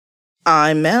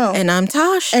I'm Mel. And I'm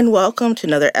Tosh. And welcome to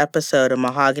another episode of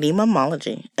Mahogany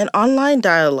Momology, an online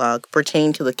dialogue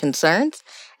pertaining to the concerns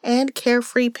and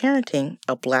carefree parenting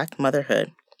of Black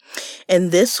motherhood.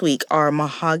 And this week, our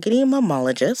Mahogany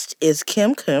Momologist is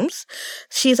Kim Coombs.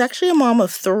 She's actually a mom of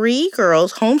 3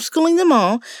 girls, homeschooling them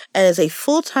all, and is a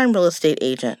full-time real estate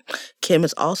agent. Kim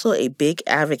is also a big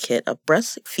advocate of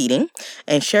breastfeeding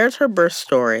and shares her birth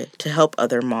story to help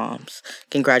other moms.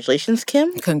 Congratulations,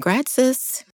 Kim. Congrats,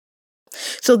 sis.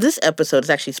 So this episode is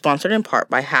actually sponsored in part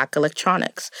by Hack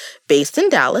Electronics. Based in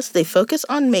Dallas, they focus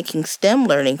on making STEM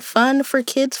learning fun for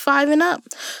kids 5 and up.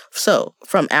 So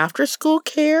from after-school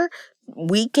care,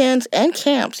 weekends, and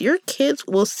camps, your kids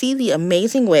will see the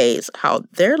amazing ways how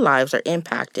their lives are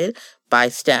impacted by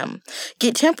STEM.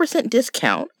 Get 10%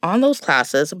 discount on those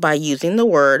classes by using the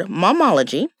word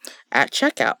momology at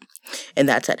checkout. And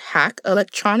that's at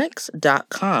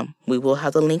hackelectronics.com. We will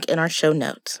have the link in our show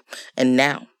notes. And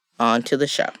now, on to the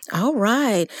show. All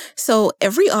right. So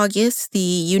every August, the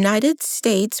United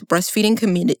States Breastfeeding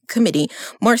Committee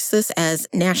marks this as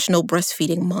National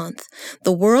Breastfeeding Month.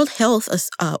 The World Health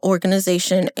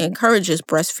Organization encourages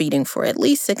breastfeeding for at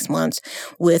least 6 months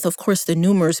with, of course, the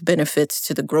numerous benefits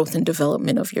to the growth and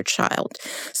development of your child.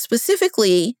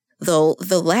 Specifically, though,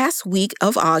 the last week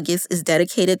of August is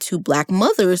dedicated to Black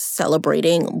mothers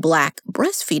celebrating Black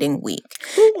Breastfeeding Week.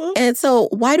 Mm-hmm. And so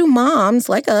why do moms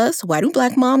like us, why do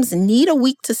Black moms need a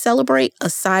week to celebrate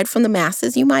aside from the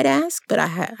masses, you might ask? But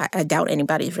I doubt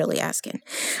anybody's really asking.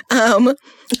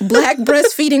 Black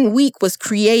Breastfeeding Week was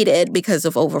created because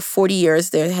of over 40 years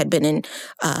there had been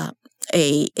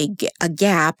a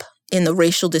gap in the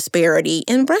racial disparity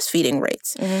in breastfeeding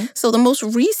rates. Mm-hmm. So the most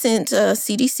recent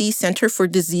CDC Center for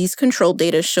Disease Control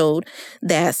data showed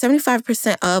that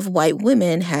 75% of white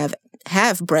women have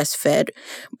breastfed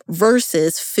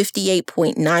versus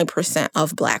 58.9%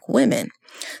 of Black women.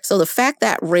 So the fact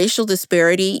that racial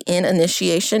disparity in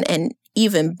initiation and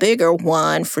even bigger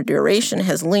one for duration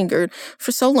has lingered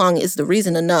for so long is the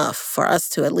reason enough for us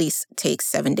to at least take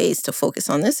 7 days to focus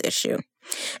on this issue.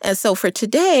 And so for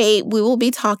today, we will be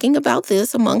talking about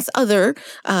this amongst other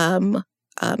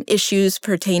issues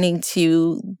pertaining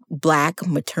to Black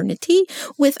maternity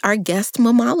with our guest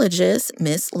momologist,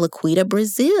 Miss Laquita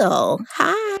Brazil.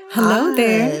 Hi. Hello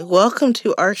there. Welcome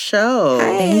to our show.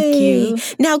 Hi. Thank you.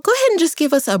 Now, go ahead and just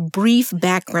give us a brief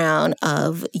background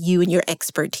of you and your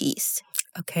expertise.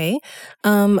 Okay.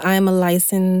 I'm a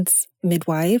licensed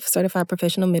midwife, certified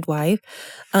professional midwife.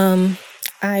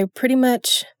 I pretty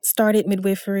much started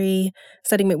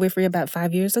studying midwifery about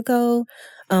 5 years ago.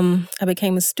 I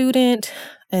became a student,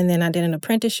 and then I did an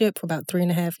apprenticeship for about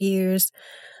 3.5 years.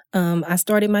 I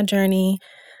started my journey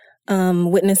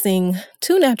witnessing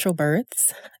 2 natural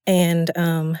births, and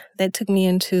that took me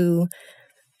into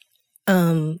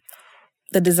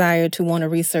the desire to want to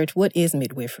research what is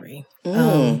midwifery.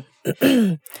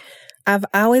 I've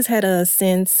always had a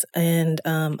sense and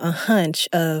a hunch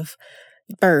of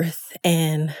birth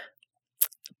and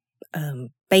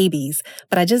babies,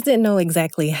 but I just didn't know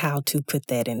exactly how to put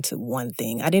that into one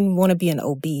thing. I didn't want to be an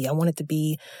OB. I wanted to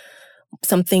be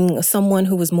someone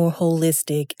who was more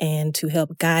holistic and to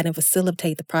help guide and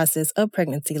facilitate the process of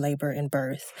pregnancy, labor, and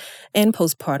birth, and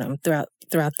postpartum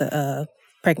throughout the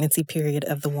pregnancy period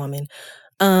of the woman.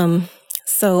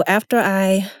 So after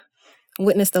I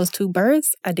witnessed those 2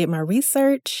 births, I did my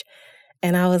research.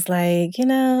 And I was like,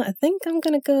 I think I'm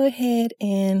going to go ahead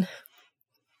and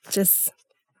just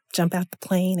jump out the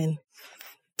plane and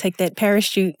take that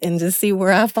parachute and just see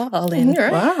where I fall. And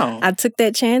wow. I took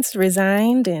that chance,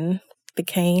 resigned, and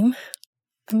became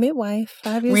a midwife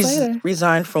 5 years later.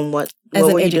 Resigned from what? As what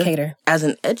an were you educator. doing? As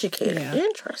an educator. Yeah.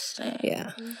 Interesting.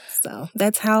 Yeah. So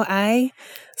that's how I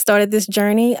started this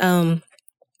journey.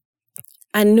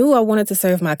 I knew I wanted to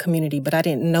serve my community, but I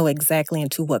didn't know exactly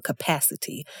into what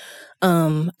capacity.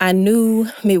 I knew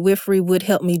midwifery would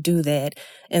help me do that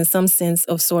in some sense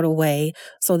of sort of way.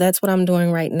 So that's what I'm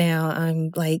doing right now.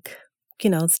 I'm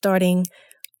starting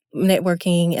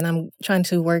networking, and I'm trying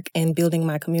to work and building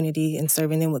my community and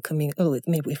serving them with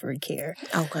midwifery care.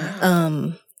 Okay.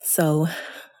 So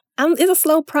it's a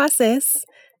slow process,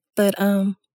 but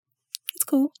it's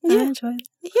cool. Yeah. I enjoy it.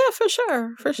 Yeah,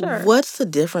 for sure. What's the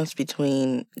difference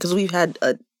between, because we've had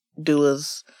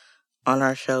doulas on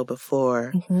our show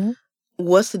before, Mm-hmm.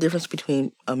 what's the difference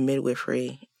between a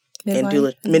midwifery and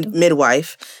Midwife doula,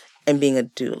 midwife and being a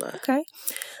doula? Okay.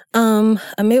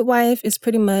 A midwife is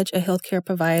pretty much a healthcare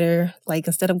provider. Like,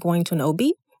 instead of going to an OB,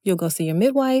 you'll go see your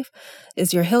midwife.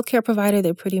 Is your healthcare provider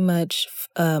that pretty much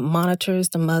monitors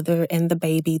the mother and the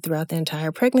baby throughout the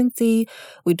entire pregnancy.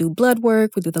 We do blood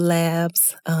work. We do the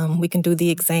labs. We can do the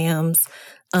exams.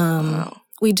 Wow.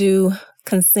 We do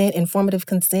informative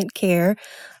consent care.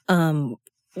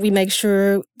 We make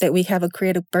sure that we have a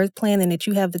creative birth plan and that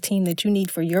you have the team that you need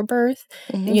for your birth,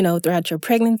 throughout your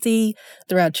pregnancy,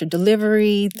 throughout your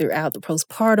delivery, throughout the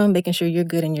postpartum, making sure you're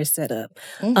good and you're set up.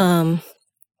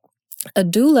 A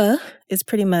doula is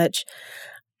pretty much,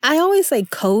 I always say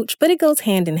coach, but it goes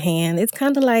hand in hand. It's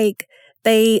kind of like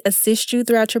they assist you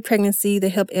throughout your pregnancy. They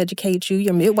help educate you.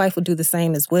 Your midwife will do the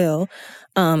same as well.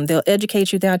 They'll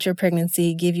educate you throughout your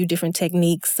pregnancy, give you different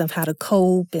techniques of how to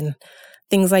cope and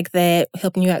things like that,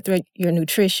 helping you out through your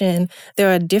nutrition.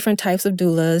 There are different types of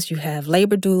doulas. You have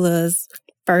labor doulas,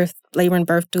 labor and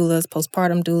birth doulas,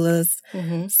 postpartum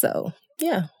doulas. So,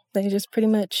 yeah, they just pretty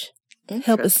much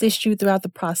help assist you throughout the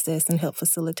process and help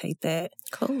facilitate that.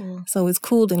 Cool. So it's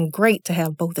cool and great to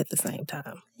have both at the same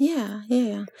time. Yeah.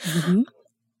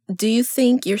 Do you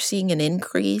think you're seeing an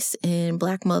increase in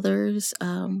Black mothers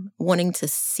wanting to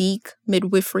seek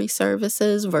midwifery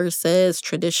services versus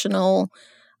traditional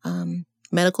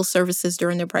medical services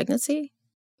during their pregnancy?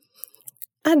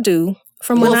 I do.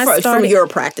 From your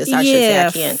practice, I should say.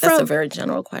 I can't. That's a very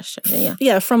general question.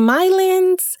 Yeah, from my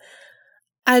lens,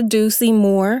 I do see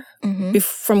more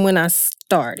from when I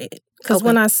started. Because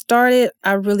when I started,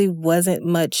 I really wasn't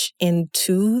much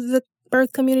into the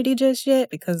birth community just yet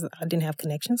because I didn't have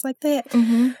connections like that.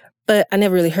 But I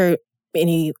never really heard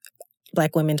any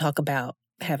Black women talk about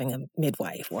having a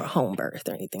midwife or a home birth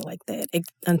or anything like that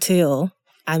until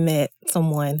I met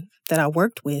someone that I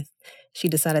worked with. She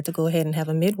decided to go ahead and have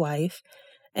a midwife.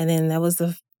 And then that was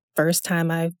the first time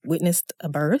I witnessed a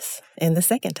birth and the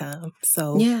second time.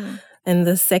 So, in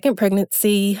the second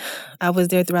pregnancy, I was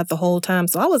there throughout the whole time.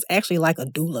 So I was actually like a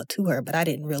doula to her, but I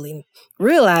didn't really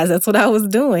realize that's what I was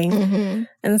doing.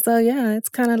 And so, it's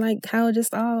kind of like how it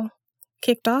just all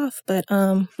kicked off. But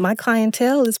my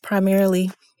clientele is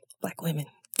primarily Black women.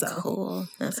 So. Cool.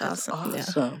 That's awesome.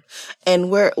 Yeah.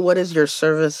 And what is your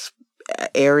service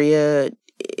area,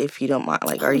 if you don't mind?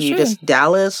 Like, are you just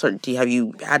Dallas, or have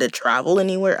you had to travel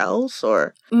anywhere else?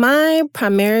 Or my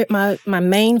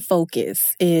main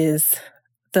focus is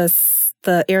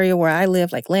the area where I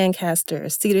live, like Lancaster,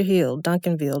 Cedar Hill,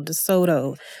 Duncanville,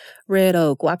 DeSoto, Red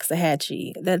Oak,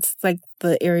 Waxahachie. That's like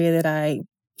the area that I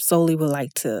solely would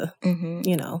like to,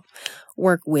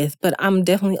 work with. But I'm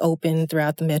definitely open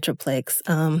throughout the Metroplex.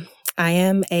 I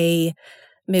am a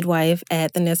midwife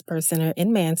at the Nest Birth Center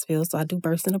in Mansfield, so I do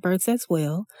births and births as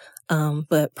well.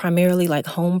 But primarily, like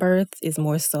home birth is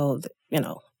more so,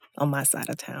 on my side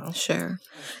of town. Sure.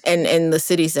 And the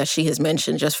cities that she has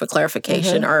mentioned, just for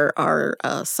clarification, are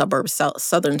suburbs,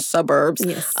 southern suburbs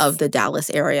of the Dallas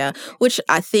area, which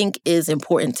I think is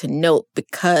important to note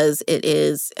because it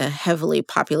is a heavily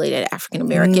populated African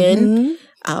American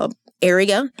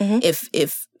area.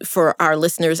 If for our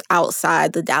listeners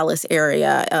outside the Dallas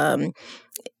area,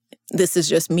 this is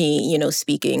just me,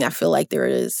 speaking. I feel like there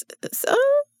is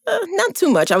not too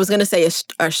much. I was going to say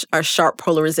a sharp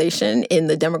polarization in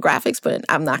the demographics, but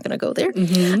I'm not going to go there.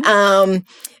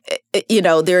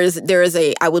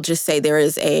 I will just say there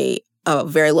is a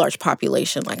very large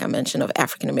population, like I mentioned, of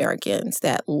African Americans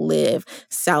that live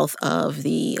south of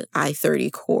the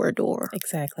I-30 corridor.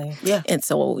 Exactly. Yeah. And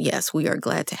so, yes, we are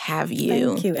glad to have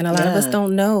you. Thank you. And a lot of us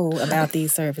don't know about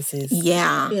these services.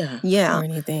 Yeah. Or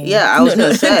anything. Yeah, I was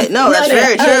going to say. No, that's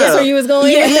very true. That's where you was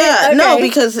going? Yeah. Okay. No,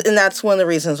 and that's one of the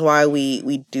reasons why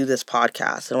we do this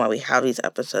podcast and why we have these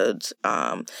episodes.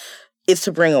 It's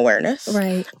to bring awareness.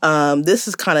 Right. This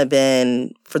has kind of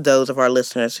been, for those of our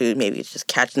listeners who maybe it's just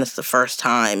catching us the first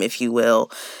time, if you will,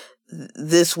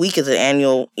 this week is an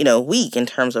annual, week in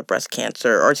terms of breast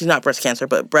cancer, or it's not breast cancer,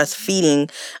 but breastfeeding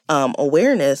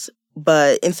awareness.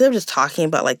 But instead of just talking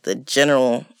about like the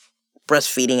general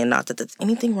breastfeeding, and not that there's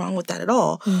anything wrong with that at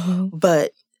all,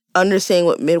 but understanding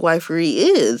what midwifery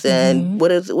is and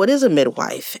what is a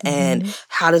midwife and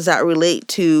how does that relate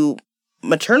to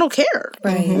maternal care,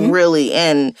 really.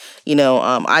 And,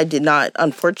 I did not,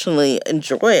 unfortunately,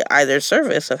 enjoy either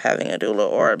service of having a doula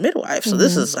or a midwife. So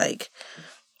this is like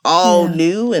all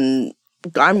new, and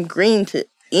I'm green to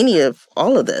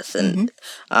all of this. And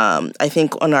I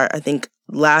think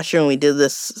last year when we did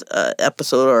this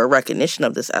episode, or a recognition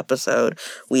of this episode,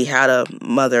 we had a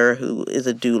mother who is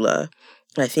a doula.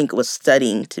 I think was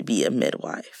studying to be a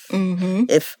midwife,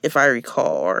 if I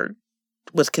recall, or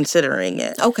was considering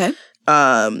it. Okay.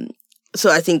 So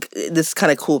I think this is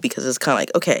kind of cool because it's kind of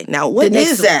like, okay, now what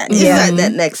is that? Is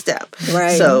that next step?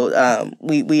 Right. So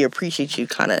we appreciate you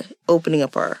kind of opening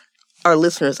up our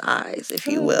listeners' eyes, if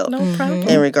you will, no problem.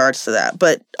 in regards to that.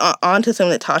 But on to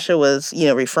something that Tasha was,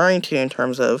 referring to in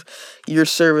terms of your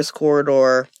service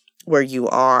corridor where you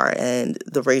are and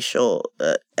the racial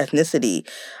ethnicity,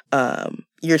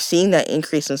 you're seeing that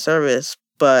increase in service,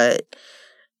 but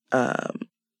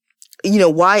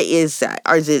why is that?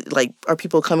 Are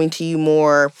people coming to you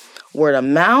more word of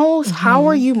mouth? Mm-hmm. How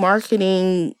are you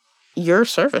marketing your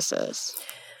services?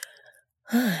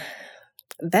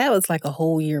 That was like a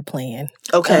whole year plan.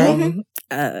 Okay.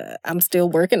 I'm still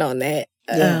working on that.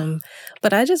 Yeah.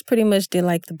 But I just pretty much did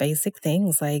like the basic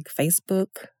things like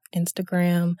Facebook,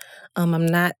 Instagram. I'm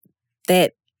not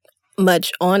that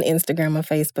much on Instagram or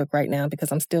Facebook right now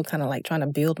because I'm still kind of like trying to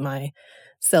build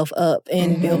myself up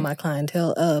and build my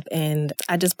clientele up. And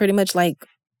I just pretty much like,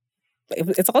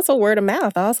 it's also word of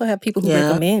mouth. I also have people who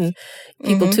recommend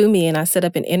people to me, and I set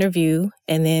up an interview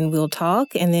and then we'll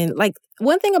talk. And then like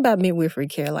one thing about midwifery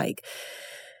care, like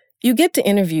you get to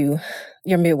interview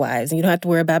your midwives and you don't have to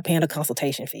worry about paying a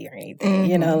consultation fee or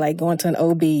anything. Like going to an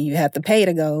OB, you have to pay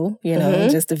to go,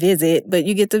 just to visit, but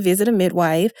you get to visit a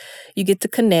midwife. You get to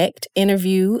connect,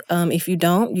 interview. If you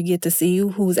don't, you get to see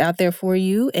who's out there for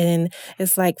you. And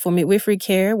it's like for midwifery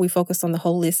care, we focus on the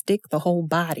whole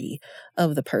body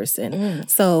of the person.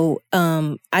 So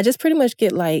I just pretty much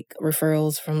get like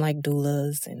referrals from like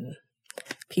doulas, and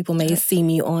people may see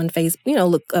me on Facebook,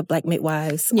 look up like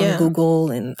midwives on Google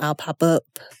and I'll pop up.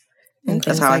 And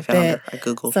that's how I found her. I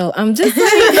Googled. So I'm just like...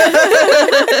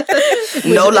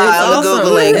 No lie on the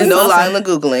Googling. No lie on the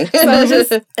Googling. So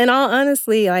just, in all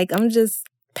honesty, like I'm just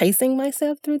pacing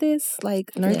myself through this,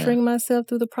 like nurturing myself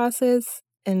through the process,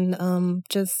 and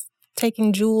just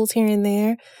taking jewels here and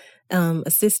there,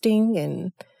 assisting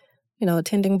and,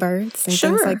 attending births and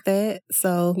things like that.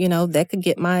 So, that could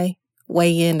get my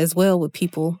way in as well with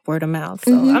people word of mouth.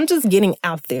 So I'm just getting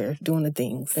out there doing the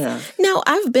things. Yeah. Now,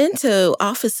 I've been to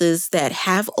offices that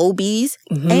have OBs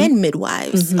and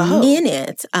midwives in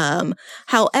it.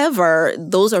 However,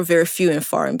 those are very few and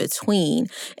far in between.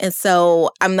 And so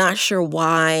I'm not sure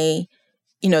why,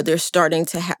 they're starting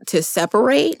to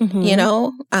separate, Do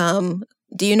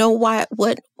you know why,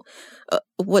 what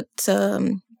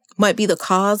might be the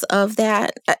cause of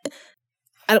that?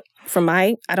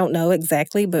 I don't know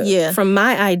exactly, but from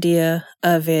my idea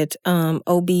of it,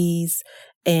 OBs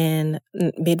and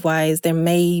midwives, there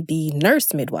may be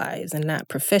nurse midwives and not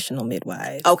professional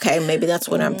midwives. Okay, maybe that's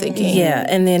what I'm thinking. Yeah,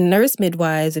 and then nurse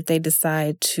midwives, if they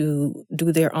decide to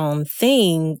do their own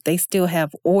thing, they still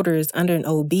have orders under an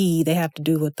OB. They have to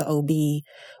do what the OB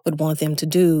would want them to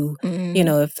do.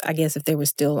 If they were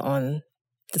still on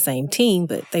the same team,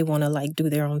 but they want to like do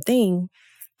their own thing,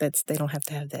 they don't have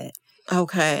to have that.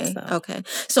 Okay. Okay.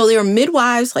 So there are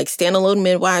midwives, like standalone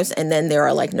midwives, and then there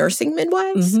are like nursing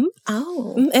midwives?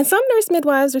 Oh. And some nurse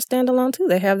midwives are standalone too.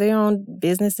 They have their own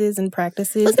businesses and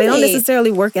practices. They don't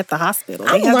necessarily work at the hospital.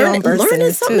 They have their own birth learning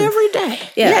centers something too. Every day.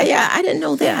 Yeah. I didn't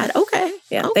know that. Yeah. Okay.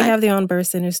 Yeah, okay. They have their own birth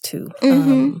centers too.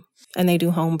 And they do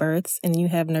home births, and you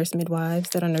have nurse midwives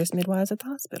that are nurse midwives at the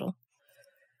hospital.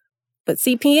 But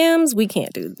CPMs, we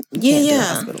can't do. Do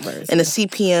hospital births. And a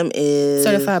CPM is?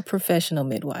 Certified Professional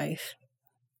Midwife.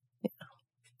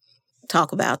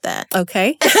 Talk about that.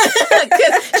 Okay.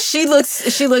 She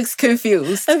looks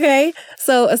confused. Okay.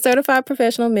 So a certified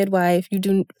professional midwife,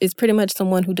 is pretty much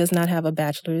someone who does not have a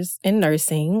bachelor's in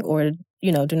nursing or,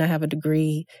 do not have a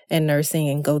degree in nursing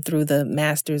and go through the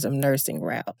master's of nursing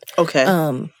route. Okay.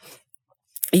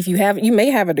 If you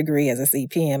may have a degree as a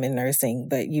CPM in nursing,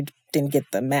 but you didn't get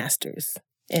the master's.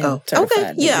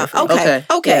 Okay. Yeah. Okay.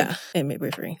 Yeah, in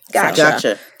midwifery.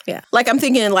 Gotcha. Yeah. Like I'm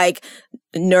thinking like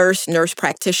nurse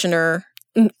practitioner.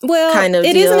 Well, kind of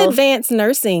it deal. is an advanced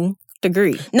nursing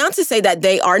degree. Not to say that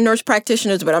they are nurse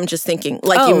practitioners, but I'm just thinking,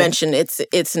 like you mentioned, it's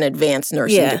an advanced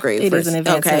nursing degree. It is an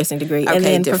advanced nursing degree. Okay, and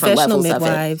then professional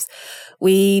midwives,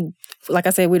 like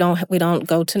I said, we don't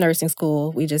go to nursing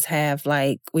school. We just have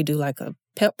we do like a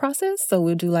PEP process. So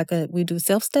we do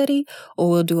self-study, or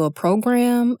we'll do a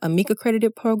program, a MEC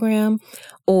accredited program,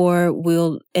 or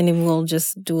we'll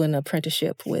just do an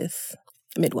apprenticeship with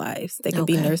midwives. They could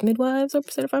be nurse midwives or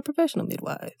certified professional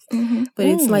midwives. But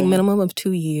it's like minimum of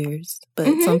 2 years.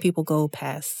 But some people go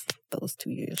past those 2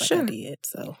 years like I did.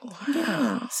 So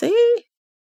wow. See?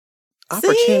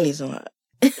 Opportunities on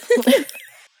it.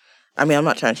 I mean, I'm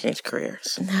not trying to change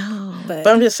careers. No. But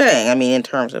I'm just saying, I mean, in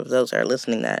terms of those that are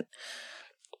listening, that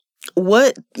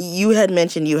what you had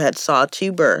mentioned, you had saw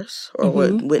 2 births or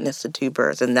witnessed the 2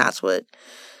 births, and that's what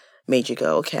made you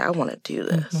go, okay, I want to do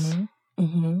this.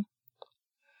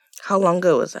 How long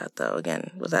ago was that, though?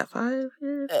 Again, was that 5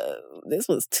 years? This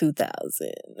was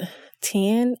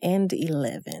 2010 and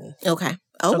 11. Okay.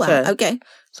 Oh, wow. Okay.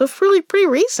 So pretty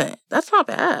recent. That's not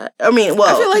bad. I mean,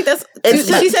 well. I feel like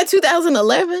she said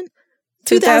 2011.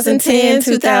 2010,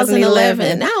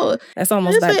 2011. Now That's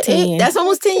almost about 10. That's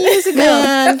almost 10 years ago.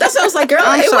 Man. That's what I was like, girl,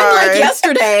 I'm it wasn't like sorry.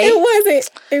 yesterday.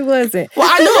 It wasn't. Well,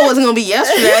 I know it wasn't going to be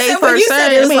yesterday, per When you se.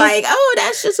 said it was I mean, like, oh,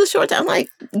 that's just a short time. I'm like,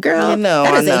 girl, You know,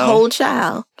 that I is a know. whole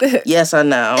child. yes, I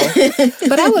know.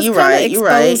 But I was You're kind right, of you're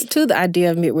exposed right. to the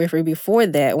idea of midwifery before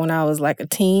that when I was like a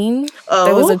teen. Oh,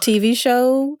 There was a TV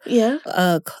show, yeah.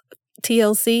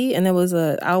 TLC, and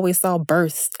I always saw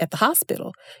births at the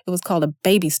hospital. It was called A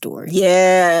Baby Story.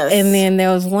 Yes. And then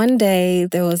there was one day,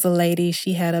 there was a lady,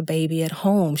 she had a baby at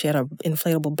home. She had an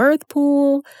inflatable birth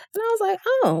pool. And I was like,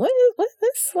 oh,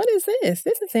 what is this?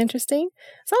 This is interesting.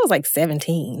 So I was like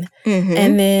 17. Mhm.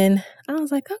 And then I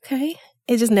was like, okay.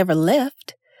 It just never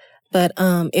left. But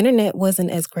internet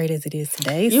wasn't as great as it is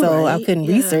today. You're so I right, couldn't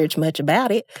yeah. research much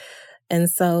about it. And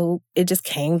so it just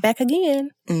came back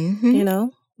again, Mhm. you know,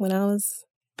 when I was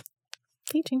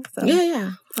teaching. So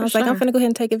Yeah. I was like, I'm going to go ahead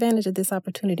and take advantage of this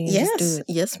opportunity and just do Yes. it.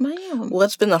 Yes, ma'am.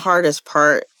 What's been the hardest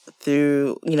part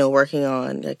through, working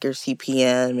on like your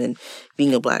CPM and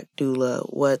being a Black doula?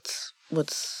 What's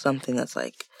something that's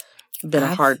like been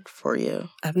hard for you?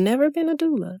 I've never been a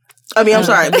doula. I mean, I'm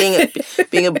sorry,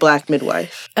 being a Black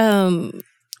midwife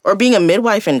or being a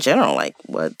midwife in general. Like,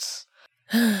 what's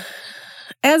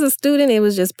As a student, it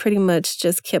was just pretty much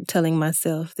just kept telling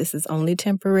myself, this is only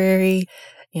temporary.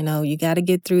 You know, you got to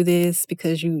get through this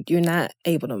because you're not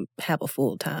able to have a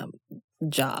full-time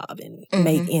job and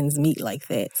make ends meet like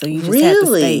that. So you just have to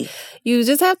really? stay. You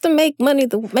just have to make money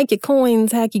to make your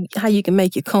coins. How you can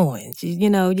make your coins? You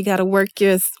got to work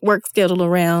your work schedule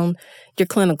around your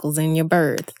clinicals and your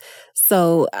birth.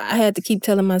 So I had to keep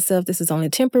telling myself, this is only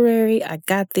temporary. I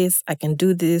got this. I can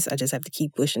do this. I just have to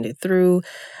keep pushing it through.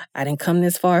 I didn't come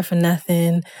this far for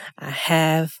nothing. I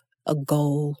have a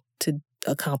goal to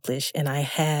accomplish, and I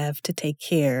have to take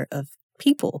care of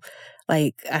people.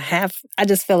 Like I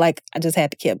just felt like I just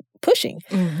had to keep pushing.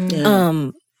 Yeah.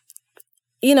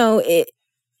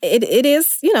 It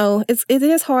is, it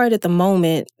is hard at the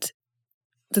moment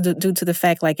due to the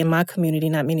fact, like in my community,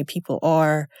 not many people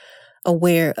are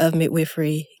aware of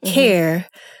midwifery care.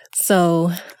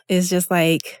 So it's just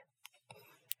like,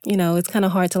 it's kind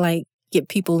of hard to like get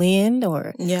people in,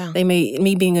 or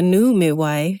me being a new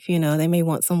midwife, they may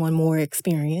want someone more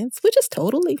experienced, which is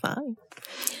totally fine.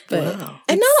 But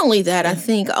And not only that, I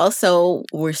think also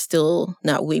we're still,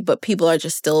 not we, but people are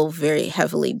just still very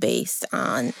heavily based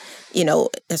on,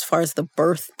 as far as the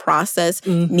birth process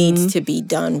needs to be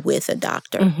done with a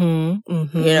doctor.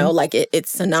 Like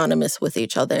it's synonymous with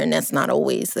each other, and that's not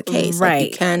always the case. Right.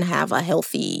 Like you can have a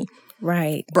healthy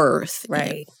birth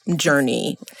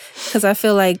journey. Because I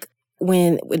feel like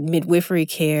with midwifery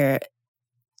care,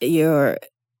 you're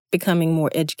becoming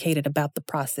more educated about the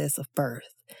process of birth.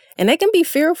 And they can be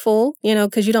fearful,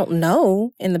 because you don't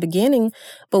know in the beginning.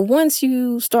 But once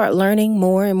you start learning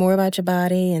more and more about your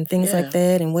body and things like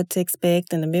that and what to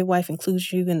expect, and the midwife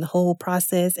includes you in the whole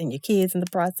process and your kids in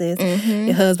the process,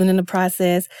 your husband in the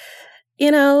process,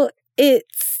 it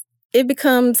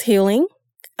becomes healing.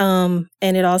 And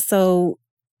it also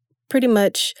pretty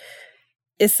much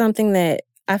is something that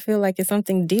I feel like is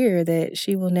something dear that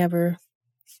she will never,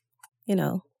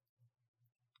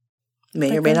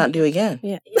 may or may not do again.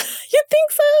 Yeah. You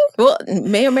think so? Well,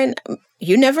 may or may not,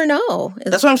 you never know.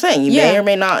 That's what I'm saying. You may or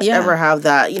may not ever have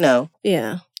that,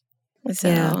 Yeah. So,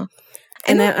 yeah.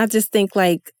 And I just think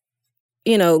like,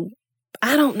 I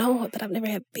don't know, but I've never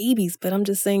had babies, but I'm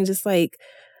just saying just like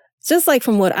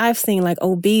from what I've seen, like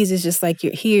OBs is just like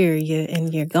you're here,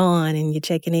 and you're gone, and you're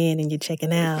checking in and you're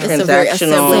checking out. It's a very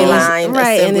assembly line.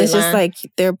 Right. And it's line. just like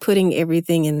they're putting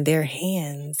everything in their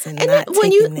hands and And not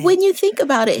taking it. when you think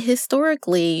about it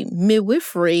historically,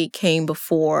 midwifery came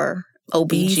before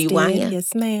OBGYN.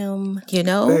 Yes, ma'am.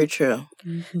 Very true.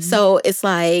 So it's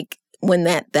like when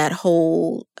that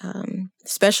whole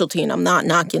specialty, and I'm not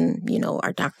knocking,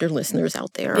 our doctor listeners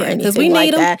out there or anything we like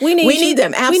need that. them. We need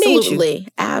them. Absolutely. We need you.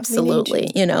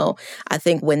 Absolutely. I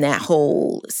think when that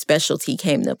whole specialty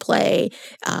came to play,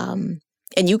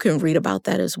 and you can read about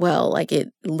that as well, like it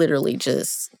literally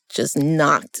just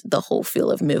knocked the whole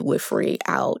field of midwifery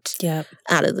out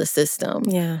of the system.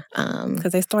 Yeah.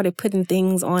 Because they started putting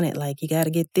things on it, like you got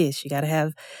to get this, you got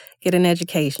to get an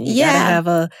education, you got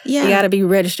to you got to be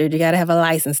registered, you got to have a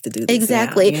license to do this.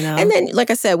 Exactly. Now, And then,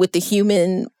 like I said, with the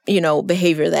human,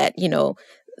 behavior that,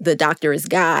 the doctor is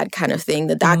God kind of thing.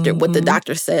 The doctor, what the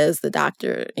doctor says, the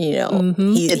doctor, he's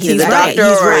right. Doctor,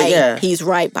 he's right. Yeah. He's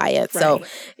right by it. Right. So,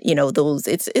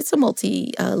 it's a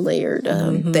multi-layered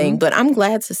thing. But I'm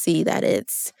glad to see that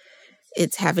it's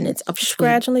having its upswing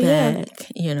gradually back,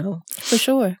 For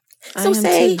sure. So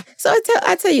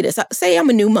I tell you this. Say I'm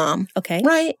a new mom. Okay.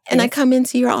 Right? And I come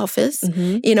into your office.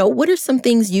 Mm-hmm. What are some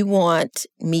things you want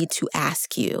me to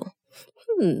ask you?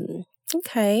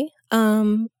 Okay.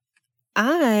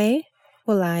 I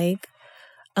would like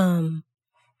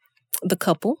the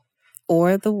couple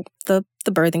or the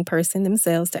birthing person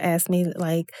themselves to ask me,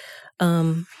 like,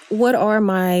 what are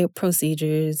my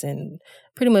procedures, and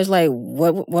pretty much like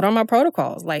what are my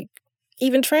protocols, like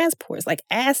even transports, like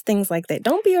ask things like that.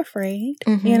 Don't be afraid,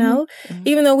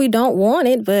 even though we don't want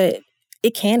it, but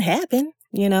it can happen,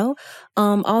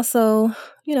 Also,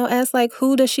 ask like,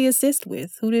 who does she assist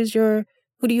with? Who do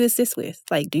you assist with?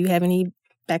 Like, do you have any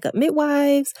backup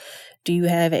midwives? Do you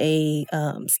have an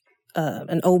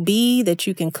OB that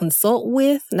you can consult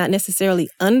with? Not necessarily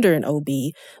under an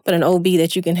OB, but an OB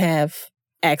that you can have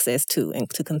access to and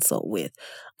to consult with.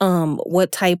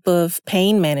 What type of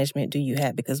pain management do you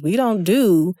have? Because we don't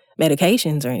do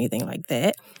medications or anything like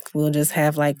that. We'll just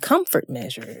have like comfort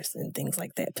measures and things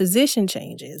like that. Position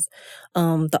changes,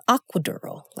 the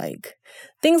aquadural, like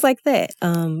things like that.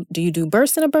 Do you do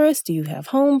births in a birth? Do you have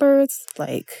home births?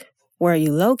 Like, where are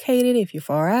you located if you're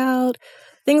far out?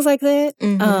 Things like that.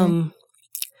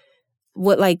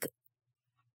 What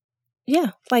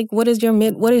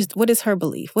is her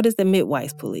belief? What is the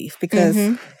midwife's belief?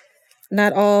 Because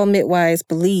not all midwives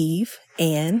believe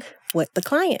in what the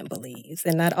client believes,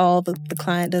 and not all the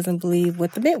client doesn't believe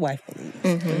what the midwife believes.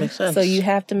 That makes sense. So you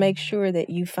have to make sure that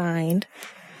you find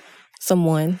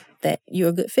someone that you're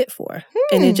a good fit for.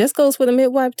 And it just goes for the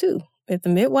midwife too. If the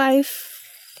midwife,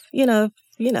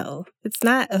 it's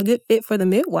not a good fit for the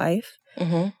midwife,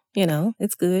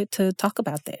 it's good to talk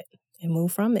about that and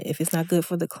move from it. If it's not good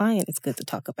for the client, it's good to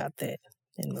talk about that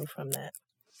and move from that.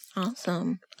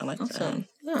 Awesome. I like that.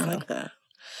 Yeah. I like that.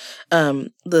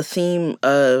 The theme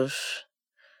of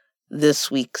this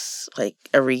week's, like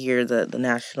every year, the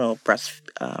National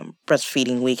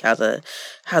Breastfeeding Week has a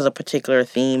particular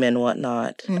theme and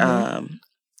whatnot.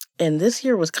 And this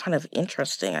year was kind of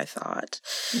interesting, I thought,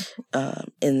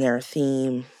 in their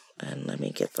theme. And let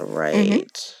me get the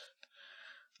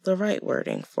right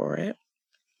wording for it.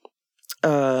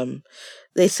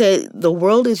 They say the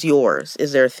world is yours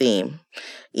is their theme.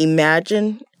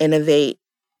 Imagine, innovate,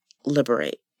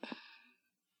 liberate.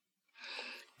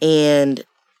 And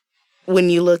when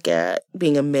you look at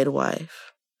being a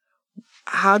midwife,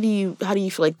 how do you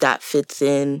feel like that fits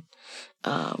in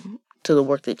to the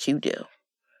work that you do?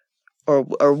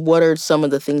 Or what are some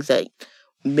of the things that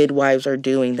midwives are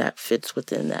doing that fits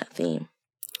within that theme?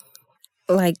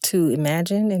 Like to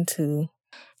imagine and to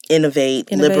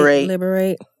innovate,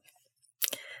 liberate.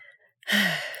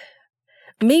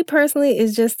 Me personally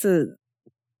is just to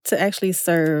actually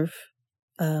serve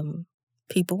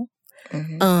people.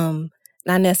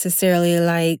 Not necessarily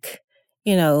like,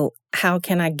 how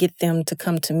can I get them to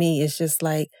come to me? It's just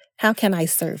like, how can I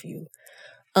serve you?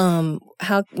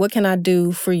 What can I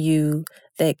do for you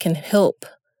that can help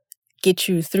get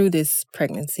you through this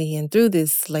pregnancy and through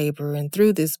this labor and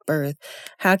through this birth?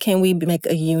 How can we make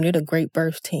a unit, a great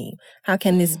birth team? How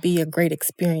can this be a great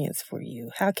experience for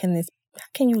you? How can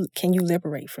you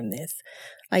liberate from this?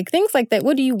 Like things like that.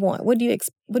 What do you want? What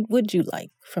would you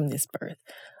like from this birth?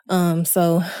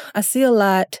 So I see a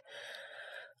lot.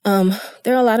 There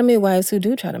are a lot of midwives who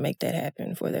do try to make that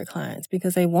happen for their clients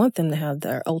because they want them to have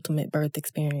their ultimate birth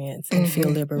experience and feel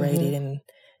liberated and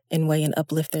in way and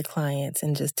uplift their clients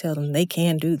and just tell them they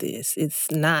can do this.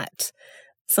 It's not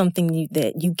something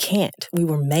that you can't. We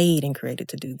were made and created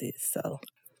to do this. So,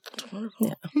 that's wonderful.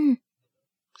 Yeah.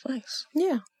 It's nice.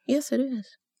 Yeah. Yes, it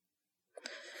is.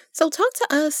 So talk to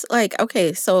us,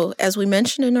 so as we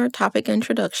mentioned in our topic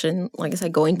introduction, like I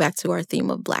said, going back to our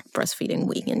theme of Black Breastfeeding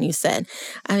Week, and you said,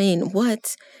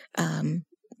 what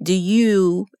do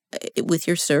you, with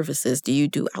your services, do you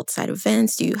do outside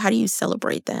events? How do you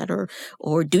celebrate that?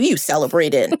 Or do you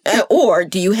celebrate it? Or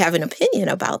do you have an opinion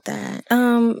about that?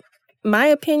 My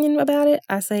opinion about it,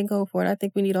 I say go for it. I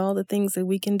think we need all the things that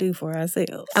we can do for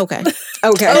ourselves. Okay.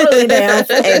 Totally down.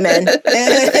 Amen.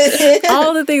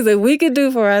 All the things that we can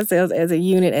do for ourselves as a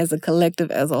unit, as a collective,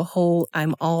 as a whole,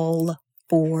 I'm all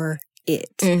for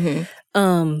it.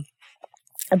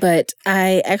 But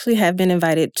I actually have been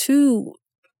invited to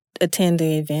attend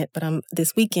the event, but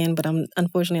this weekend, but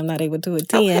unfortunately I'm not able to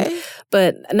attend. Okay.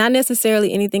 But not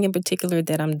necessarily anything in particular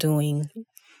that I'm doing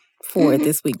for it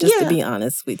this week, just to be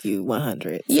honest with you,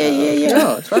 100. Yeah.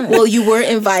 No, it's fine. Well, you were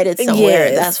invited somewhere.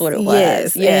 Yes, that's what it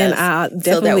was. Yes. And I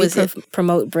definitely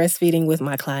promote breastfeeding with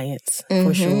my clients,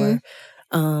 for sure.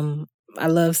 I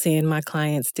love seeing my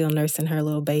client still nursing her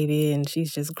little baby, and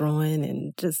she's just growing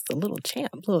and just a little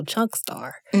champ, little chunk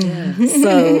star.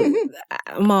 So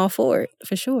I'm all for it,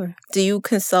 for sure. Do you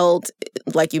consult,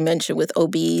 like you mentioned, with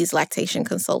OBs, lactation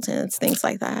consultants, things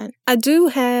like that? I do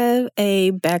have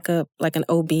a backup, like an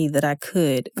OB that I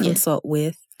could consult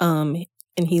with,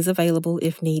 and he's available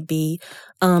if need be.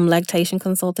 Lactation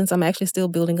consultants, I'm actually still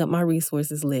building up my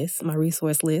resource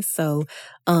list. So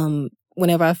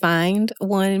whenever I find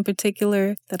one in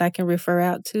particular that I can refer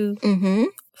out to,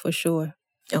 for sure.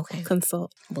 Okay.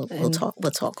 Consult. We'll talk.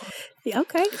 Yeah,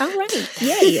 okay. All right.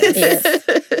 Yes.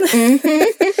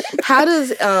 How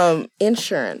does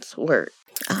insurance work?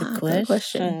 Good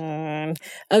question.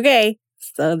 Okay.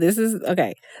 So this is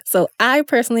okay. So I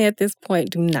personally at this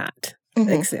point do not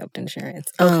accept insurance.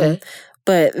 Okay.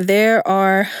 But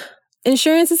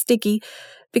insurance is sticky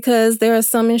because there are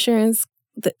some insurance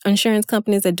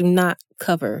companies that do not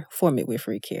cover for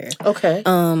midwifery care. Okay.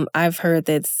 I've heard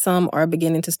that some are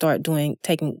beginning to start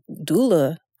taking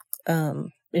doula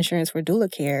insurance for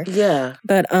doula care. Yeah.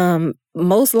 But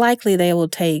most likely they will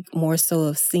take more so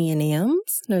of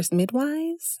CNMs, nurse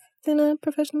midwives, than a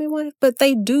professional midwife. But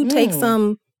they do take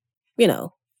some,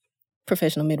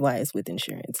 professional midwives with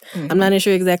insurance. I'm not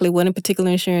sure exactly what in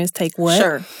particular insurance take what.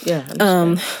 Sure. Yeah.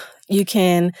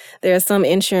 There are some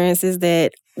insurances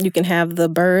that you can have the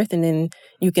birth and then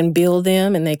you can bill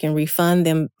them and they can refund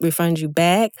you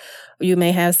back. You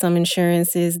may have some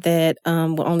insurances that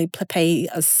will only pay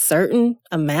a certain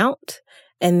amount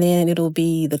and then it'll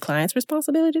be the client's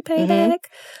responsibility to pay back.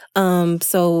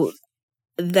 So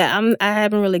that I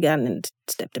haven't really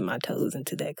stepped in my toes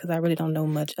into that because I really don't know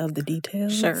much of the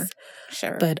details. Sure.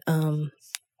 But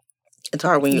it's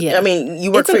hard when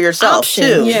you work for yourself option.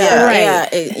 too. Yeah, right.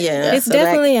 It's so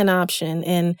definitely an option.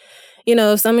 And,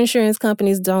 if some insurance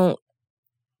companies don't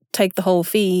take the whole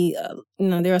fee,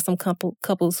 there are some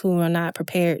couples who are not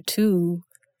prepared to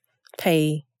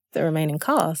pay the remaining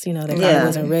costs. They probably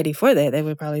wasn't ready for that. They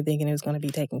were probably thinking it was going to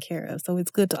be taken care of. So it's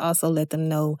good to also let them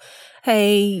know,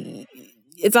 hey,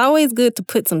 it's always good to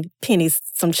put some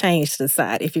change to the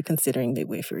side if you're considering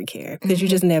midwifery care because you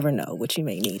just never know what you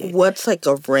may need. What's like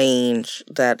a range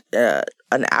that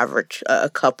an average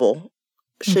couple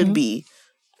should be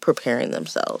preparing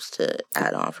themselves to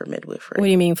add on for midwifery? What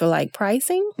do you mean for like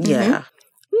pricing? Yeah.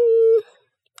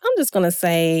 I'm just going to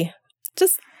say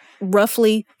just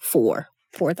roughly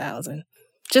 4,000.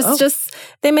 Just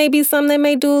there may be some that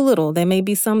may do a little. There may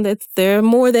be some there are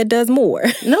more that does more.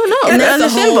 No, and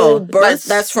that's the whole birth.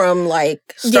 That's from like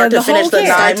start to finish, the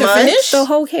 9 months. The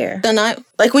whole care.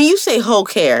 Like when you say whole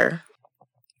care,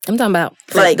 I'm talking about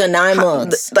like the 9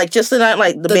 months, like just the 9,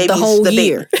 like the baby's the whole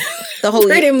year. The whole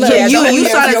Pretty year. much. Yeah, you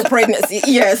started your pregnancy.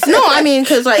 Yes. No, I mean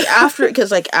because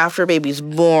after baby's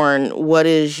born, what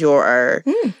is your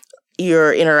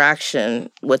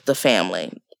interaction with the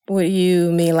family? What do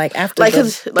you mean, like after like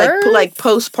the birth? like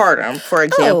postpartum, for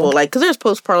example, like because there's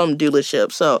postpartum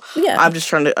doulaship. So I'm just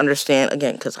trying to understand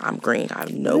again because I'm green, I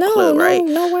have no clue, right?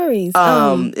 No worries.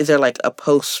 Is there like a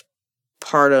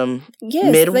postpartum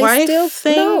midwife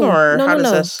thing, or how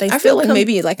does this? I feel like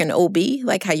maybe like an OB,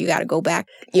 like how you got to go back.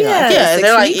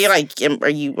 They're like, am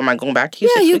I going back to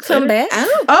you? Yeah, you come back.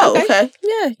 Oh, okay.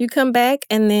 Yeah, you come back,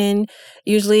 and then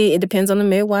usually it depends on the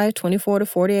midwife, 24 to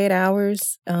 48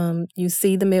 hours. You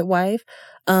see the midwife,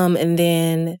 and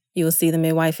then you'll see the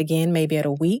midwife again, maybe at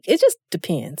a week. It just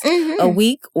depends. A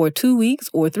week or 2 weeks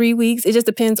or 3 weeks. It just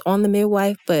depends on the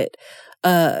midwife, but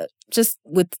just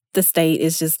with the state,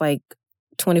 it's just like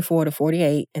 24 to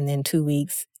 48, and then 2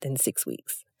 weeks, then 6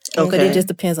 weeks. Okay. But it just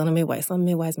depends on the midwife. Some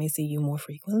midwives may see you more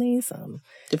frequently. Some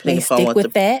depending may upon stick what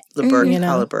with that. The birth,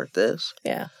 how the birth is.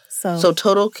 Yeah. So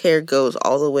total care goes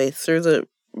all the way through the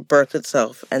birth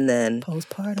itself, and then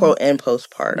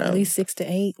postpartum. At least 6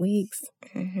 to 8 weeks.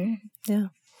 Yeah.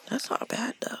 That's not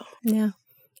bad though. Yeah.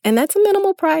 And that's a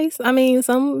minimal price. I mean,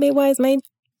 some midwives may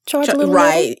charge a little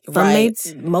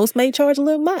most may charge a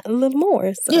little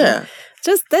more. So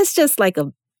that's just like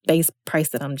a base price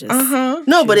that I'm just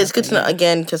No, but it's good to know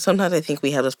again because sometimes I think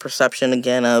we have this perception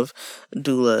again of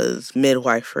doulas,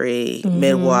 midwifery,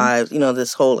 midwives.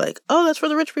 This whole like, oh, that's for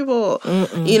the rich people.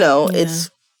 It's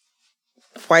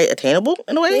quite attainable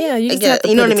in a way. Yeah, you just have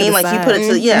to know what I mean. Like you put it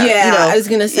to I was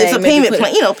gonna say it's a payment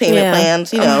plan. Payment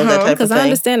plans. That type of thing. Because I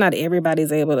understand not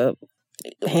everybody's able to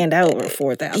hand out over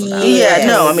 $4,000. Yeah,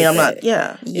 no, I mean I'm not.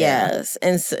 Yeah, yes,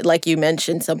 and so, like you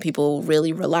mentioned, some people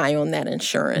really rely on that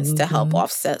insurance to help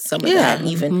offset some of that,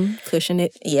 even cushion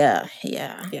it. Yeah.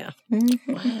 Yeah.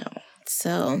 Wow.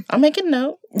 So I'm making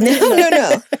note. no.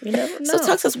 You never know. So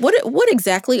talk to us. What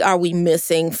exactly are we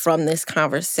missing from this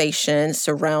conversation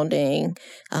surrounding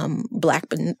Black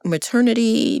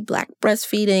maternity, Black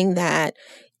breastfeeding that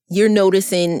you're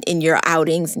noticing in your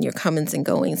outings and your comings and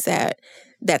goings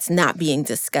that's not being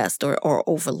discussed or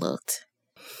overlooked?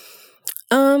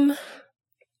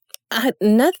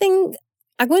 Nothing.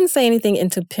 I wouldn't say anything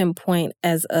into pinpoint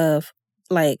as of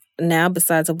like now,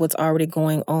 besides of what's already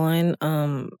going on.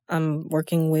 I'm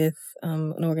working with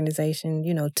an organization,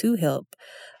 to help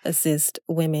assist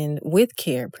women with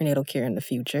care, prenatal care in the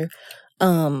future.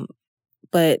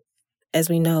 But as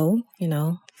we know,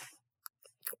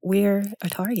 we're a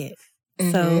target.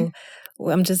 Mm-hmm. So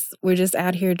we're just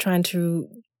out here trying to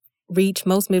reach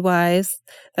most midwives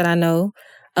that I know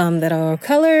that are of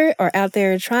color are out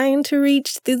there trying to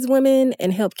reach these women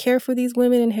and help care for these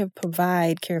women and help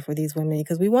provide care for these women,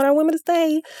 because we want our women to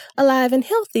stay alive and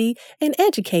healthy and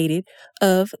educated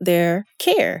of their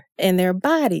care and their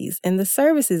bodies and the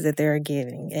services that they're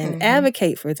getting and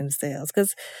advocate for themselves.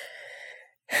 Because,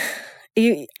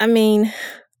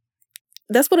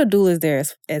 that's what a doula is there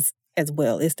as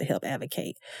well, is to help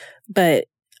advocate. But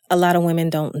a lot of women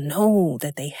don't know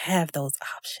that they have those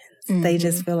options. They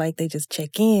just feel like they just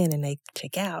check in and they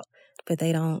check out, but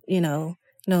they don't, know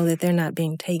that they're not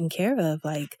being taken care of.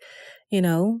 Like,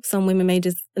 some women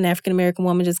an African American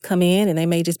woman just come in and they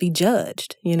may just be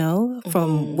judged,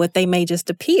 from what they may just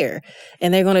appear.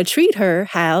 And they're going to treat her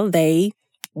how they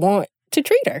want to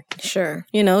treat her. Sure.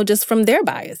 Just from their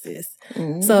biases.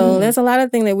 So there's a lot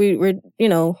of things that we're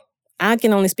I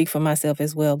can only speak for myself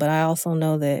as well, but I also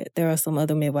know that there are some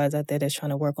other midwives out there that's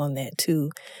trying to work on that too,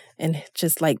 and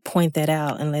just like point that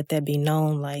out and let that be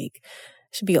known. Like,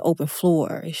 it should be an open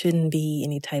floor. It shouldn't be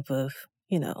any type of,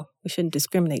 we shouldn't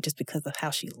discriminate just because of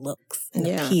how she looks and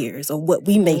appears or what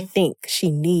we may think she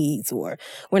needs, or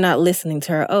we're not listening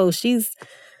to her. Oh, she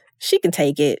can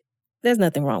take it. There's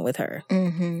nothing wrong with her.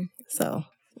 So,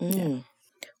 yeah.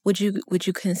 Would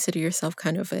you consider yourself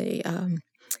kind of a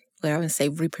I would say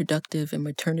reproductive and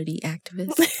maternity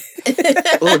activist?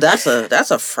 Oh, that's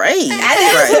a phrase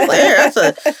right there.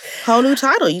 That's a whole new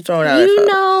title you throwing out.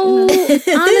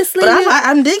 Honestly, but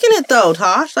I'm digging it though,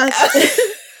 Tosh. That's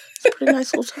a pretty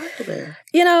nice little title there.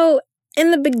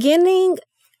 In the beginning,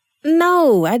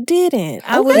 no, I didn't.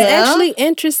 I was actually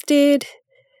interested.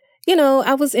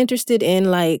 I was interested in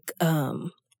like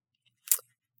the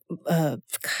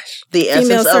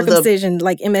female circumcision,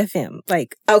 like MFM,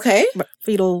 like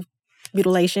fetal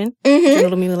mutilation,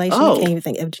 genital mutilation. I can't even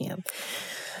think FGM.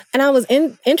 And I was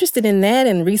interested in that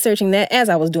and researching that as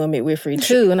I was doing midwifery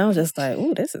too. And I was just like,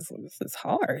 "Ooh, this is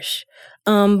harsh."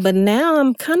 But now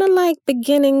I'm kind of like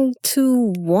beginning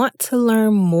to want to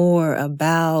learn more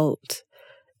about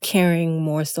caring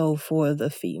more so for the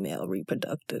female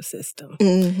reproductive system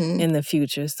in the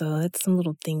future. So that's some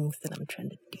little things that I'm trying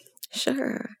to do.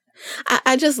 Sure.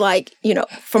 I just like,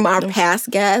 from our past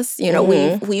guests,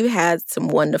 we've had some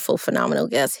wonderful, phenomenal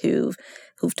guests who've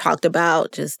talked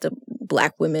about just the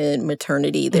Black women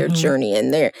maternity, their journey,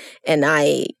 and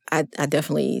I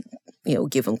definitely,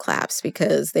 give them claps,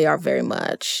 because they are very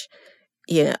much,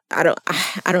 I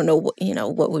don't know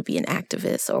what would be an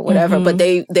activist or whatever, but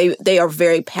they are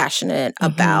very passionate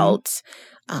about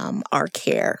our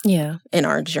care and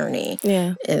our journey.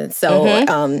 Yeah. And so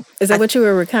is that what you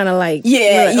were kind of like?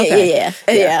 Yeah.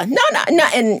 No,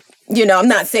 and I'm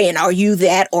not saying are you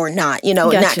that or not,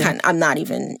 gotcha. I'm not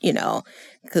even,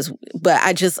 but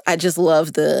I just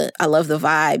love the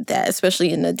vibe that,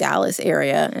 especially in the Dallas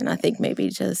area, and I think maybe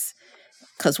just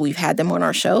because we've had them on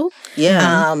our show.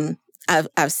 Yeah.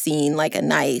 I've seen like a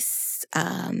nice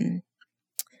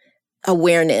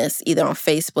awareness either on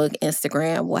Facebook,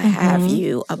 Instagram, what have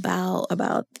you,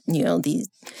 about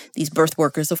these birth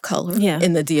workers of color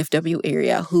in the DFW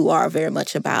area who are very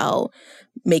much about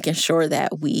making sure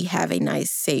that we have a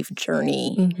nice, safe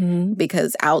journey,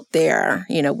 because out there,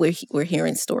 we're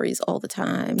hearing stories all the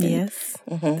time. Yes,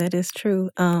 that is true.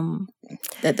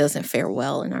 That doesn't fare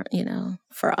well in our,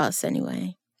 for us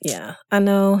anyway. Yeah, I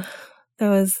know there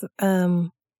was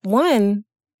one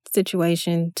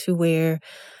situation to where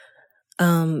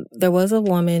there was a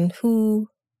woman who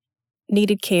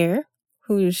needed care,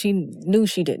 who she knew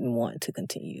she didn't want to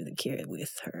continue the care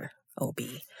with her OB.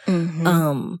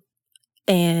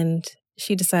 And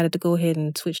she decided to go ahead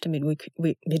and switch to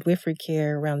midwifery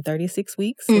care around 36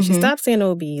 weeks. So she stopped seeing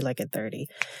OB like at 30.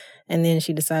 And then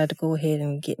she decided to go ahead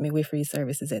and get midwifery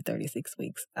services at 36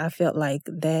 weeks. I felt like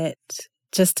that,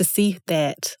 just to see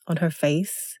that on her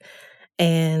face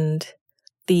and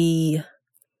the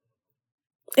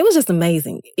it was just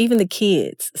amazing. Even the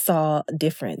kids saw a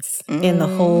difference in the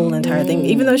whole entire thing.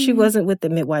 Even though she wasn't with the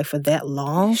midwife for that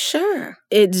long, Sure.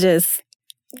 it just,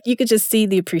 you could just see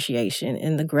the appreciation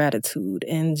and the gratitude,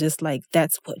 and just like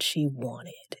that's what she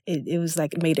wanted. It was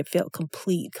like it made it feel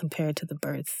complete compared to the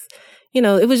births. You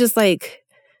know, it was just like,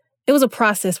 it was a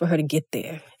process for her to get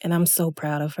there, and I'm so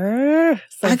proud of her.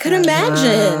 So I could proud of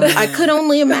her. imagine. I could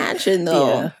only imagine,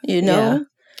 though. Yeah. You know,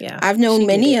 Yeah, I've known she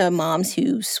many did it. moms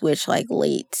who switch like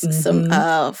late. Mhm. Some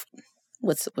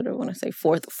what do I want to say?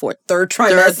 Third Third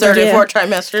trimester, and Yeah. fourth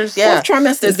trimesters. Yeah. fourth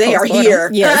trimesters. They are Postpartum. here.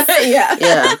 Yes. yeah,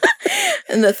 Yeah.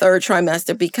 in the third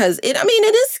trimester, because it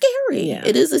is scary. Yeah.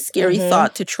 It is a scary Mhm.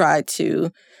 thought to try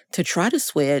to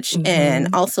switch, and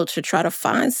also to try to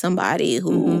find somebody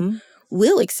who Mhm.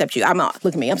 will accept you.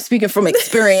 Look at me. I'm speaking from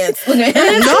experience. Look at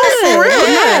No, for real.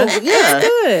 Yeah. No. Yeah.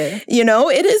 Good. You know,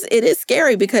 it is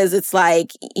scary, because it's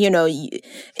like, you know,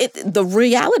 the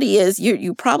reality is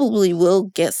you probably will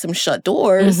get some shut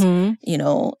doors, Mhm. you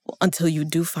know, until you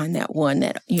do find that one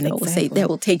that, you know, will say Exactly. that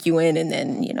will take you in, and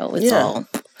then, you know, it's Yeah. all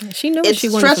She knew what It's she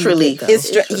wanted stress from the relief. get-go. It's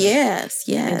stress- yes,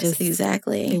 just-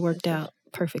 exactly. It worked out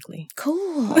perfectly.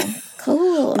 Cool. I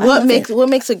What love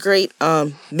makes a great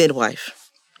midwife?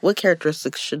 What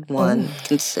characteristics should one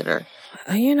consider?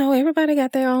 You know, everybody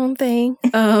got their own thing.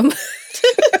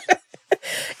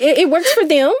 It works for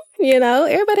them. You know,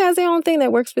 everybody has their own thing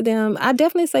that works for them. I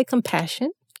definitely say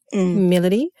compassion,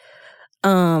 humility,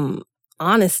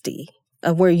 honesty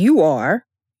of where you are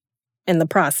in the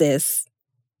process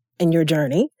in your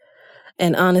journey,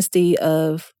 and honesty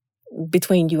of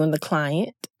between you and the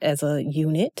client as a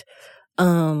unit,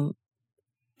 and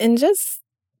just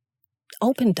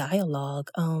open dialogue.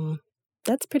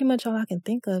 That's pretty much all I can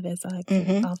think of as I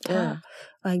Mhm. off top.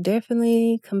 Like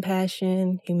definitely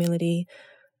compassion, humility,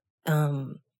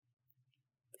 and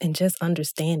just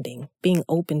understanding, being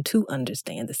open to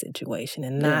understand the situation,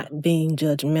 and not being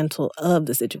judgmental of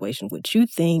the situation, what you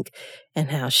think and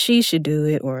how she should do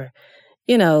it, or,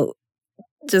 you know,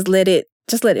 just let it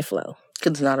flow.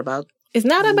 'Cause it's not about It's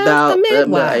not about About the the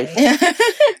midwife. midwife.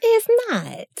 It's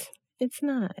not. It's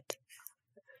not.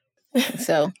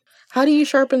 So, how do you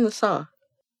sharpen the saw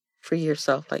for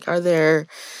yourself? Like, are there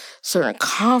certain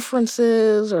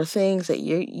conferences or things that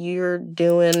you're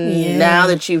doing Yeah. now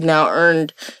that you've now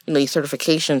earned, you know, these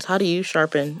certifications? How do you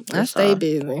sharpen your I stay saw?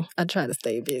 busy. I try to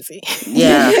stay busy.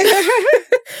 Yeah.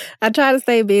 I try to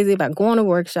stay busy by going to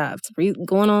workshops,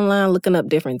 going online, looking up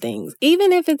different things.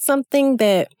 Even if it's something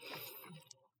that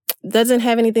doesn't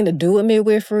have anything to do with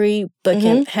midwifery, but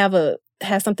can have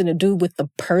something to do with the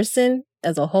person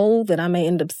as a whole that I may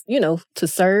end up, you know, to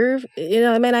serve. You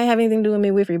know, it may not have anything to do with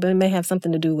midwifery, but it may have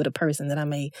something to do with a person that I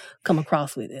may come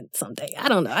across with it someday. I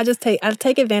don't know. I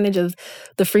take advantage of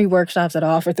the free workshops that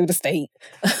are offered through the state.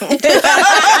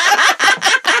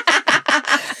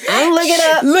 I'm looking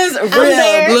up. listen,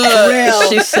 Look,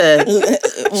 she said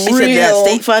that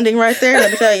state funding right there.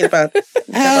 Let me tell you about that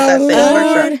state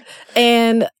workshop.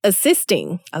 And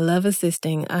assisting. I love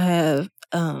assisting. I have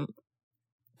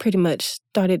pretty much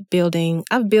started building.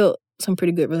 I've built some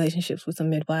pretty good relationships with some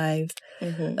midwives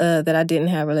that I didn't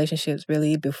have relationships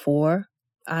really before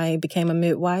I became a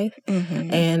midwife.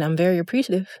 And I'm very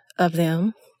appreciative of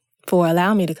them for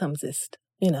allowing me to come assist,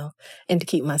 you know, and to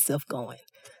keep myself going.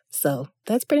 So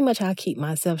that's pretty much how I keep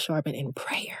myself sharpened in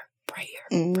prayer.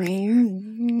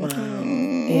 Wow.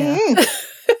 Yeah.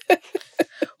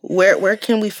 Where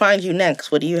can we find you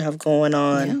next? What do you have going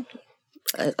on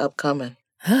upcoming?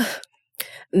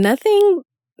 Nothing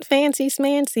fancy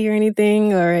smancy or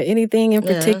anything in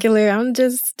particular. I'm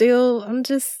just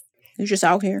You're just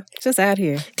out here. out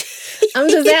here. I'm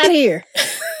just out here.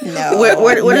 No.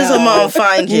 Where does a mom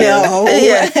find you? No.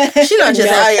 Yeah. She's not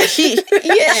just out here.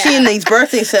 She in these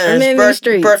birthing centers, I'm in the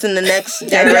streets. birthing the next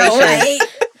generation.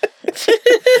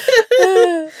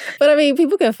 But I mean,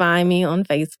 people can find me on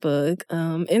Facebook.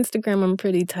 Instagram, I'm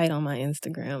pretty tight on my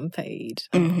Instagram page.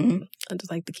 I just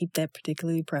like to keep that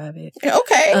particularly private.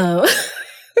 Okay.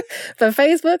 But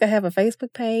Facebook, I have a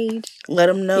Facebook page. Let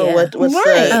them know Yeah. what's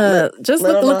Just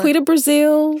let look 'em know. Laquita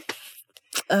Brazil.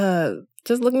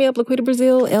 Just look me up, Laquita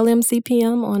Brazil,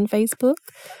 LMCPM on Facebook.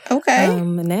 Okay.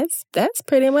 And that's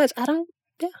pretty much.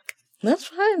 That's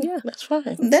fine. Yeah. That's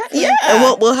fine. And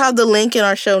we'll have the link in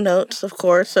our show notes, of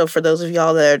course. So for those of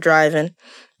y'all that are driving,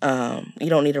 you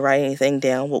don't need to write anything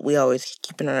down. What we always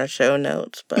keep in our show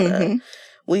notes. But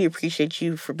we appreciate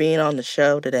you for being on the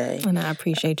show today. And I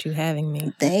appreciate you having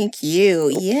me. Thank you.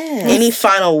 Yes. Any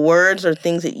final words or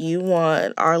things that you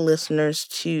want our listeners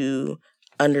to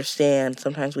understand?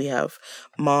 Sometimes we have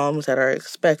moms that are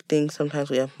expecting. Sometimes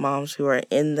we have moms who are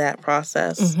in that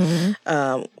process.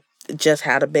 just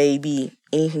had a baby,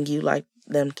 anything you'd like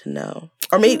them to know?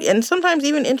 Or maybe, and sometimes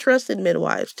even interested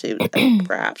midwives too,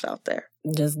 perhaps out there.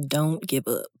 Just don't give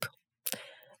up.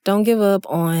 Don't give up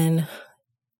on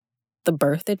the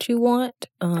birth that you want.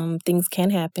 Things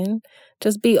can happen.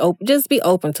 Just be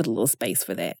open to the little space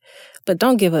for that. But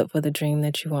don't give up for the dream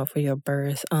that you want for your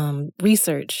birth.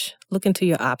 Research. Look into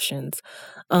your options.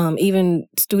 Even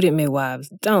student midwives,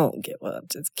 don't give up.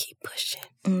 Just keep pushing.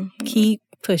 Mm-hmm. Keep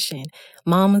pushing.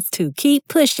 Mamas too. Keep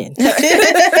pushing.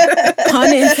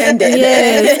 Pun intended.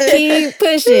 Yes, keep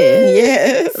pushing.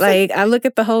 Yes. Like, I look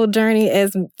at the whole journey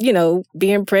as,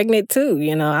 being pregnant too.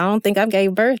 I don't think I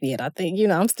gave birth yet. I think,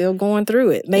 I'm still going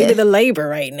through it. Maybe the labor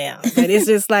right now. But it's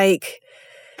just like,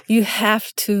 you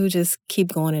have to just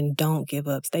keep going and don't give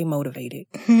up. Stay motivated.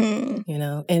 And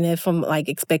if from like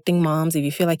expecting moms, if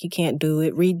you feel like you can't do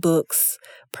it, read books,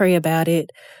 pray about it.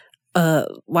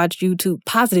 Watch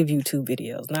positive YouTube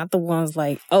videos, not the ones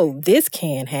like, oh, this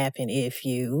can happen if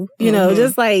you,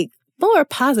 just like more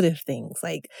positive things.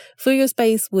 Like, fill your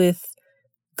space with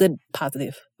good,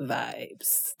 positive vibes.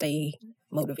 Stay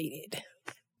motivated.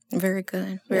 Very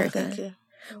good. Very good. Thank you.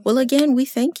 Well, again, we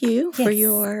thank you for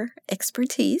your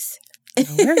expertise. No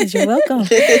worries, you're welcome.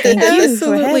 Thank you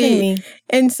for having me.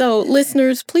 And so,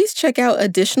 listeners, please check out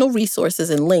additional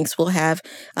resources and links we'll have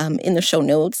in the show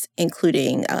notes,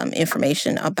 including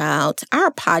information about our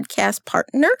podcast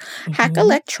partner, Hack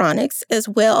Electronics, as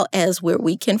well as where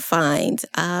we can find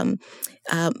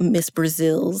Miss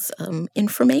Brazil's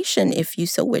information if you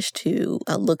so wish to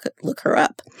look her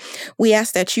up. We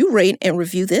ask that you rate and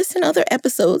review this and other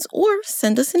episodes, or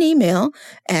send us an email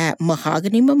at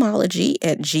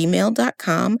mahoganymamology@gmail.com.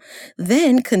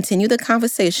 Then continue the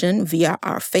conversation via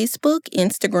our Facebook,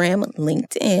 Instagram,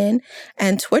 LinkedIn,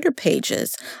 and Twitter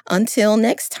pages. Until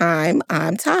next time,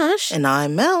 I'm Tosh. And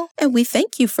I'm Mel. And we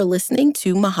thank you for listening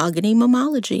to Mahogany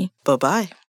Mammology.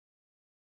 Bye-bye.